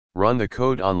Run the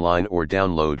code online or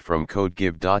download from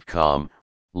codegive.com,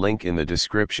 link in the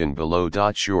description below.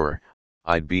 Sure,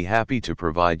 I'd be happy to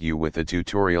provide you with a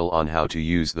tutorial on how to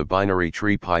use the binary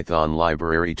tree Python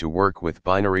library to work with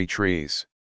binary trees.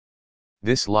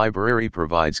 This library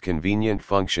provides convenient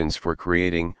functions for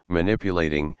creating,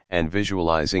 manipulating, and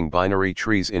visualizing binary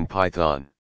trees in Python.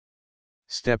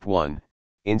 Step 1.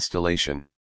 Installation.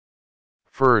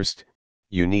 First,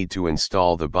 you need to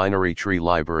install the binary tree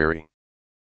library.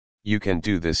 You can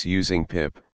do this using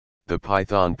pip, the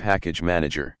Python package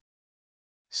manager.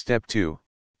 Step 2.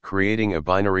 Creating a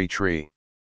binary tree.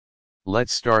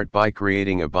 Let's start by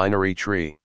creating a binary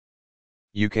tree.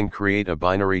 You can create a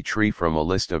binary tree from a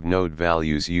list of node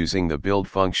values using the build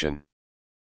function.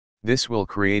 This will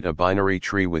create a binary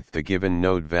tree with the given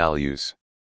node values.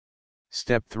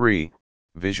 Step 3.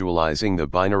 Visualizing the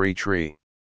binary tree.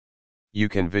 You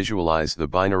can visualize the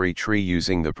binary tree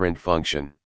using the print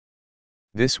function.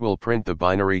 This will print the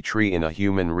binary tree in a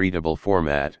human-readable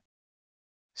format.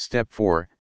 Step 4.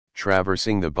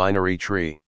 Traversing the binary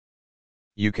tree.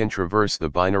 You can traverse the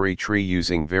binary tree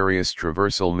using various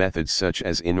traversal methods such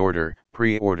as inorder,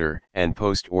 preorder, and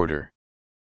postorder.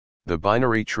 The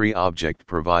binary tree object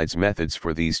provides methods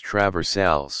for these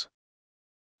traversals.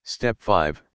 Step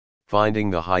 5. Finding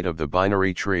the height of the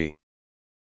binary tree.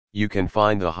 You can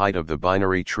find the height of the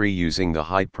binary tree using the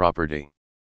height property.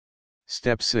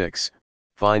 Step 6.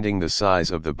 Finding the size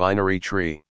of the binary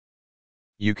tree.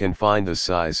 You can find the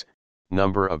size,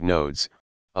 number of nodes,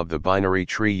 of the binary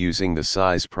tree using the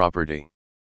size property.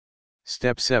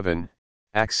 Step 7.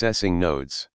 Accessing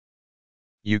nodes.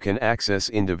 You can access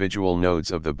individual nodes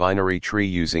of the binary tree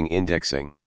using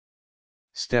indexing.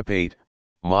 Step 8.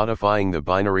 Modifying the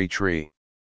binary tree.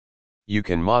 You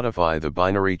can modify the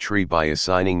binary tree by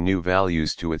assigning new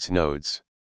values to its nodes.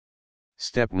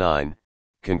 Step 9.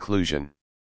 Conclusion.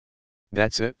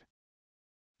 That's it.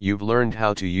 You've learned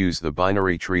how to use the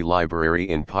binary tree library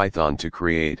in Python to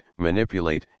create,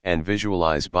 manipulate, and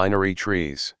visualize binary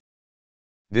trees.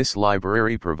 This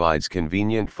library provides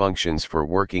convenient functions for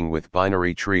working with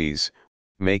binary trees,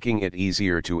 making it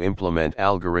easier to implement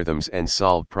algorithms and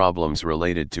solve problems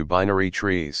related to binary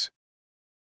trees.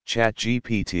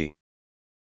 ChatGPT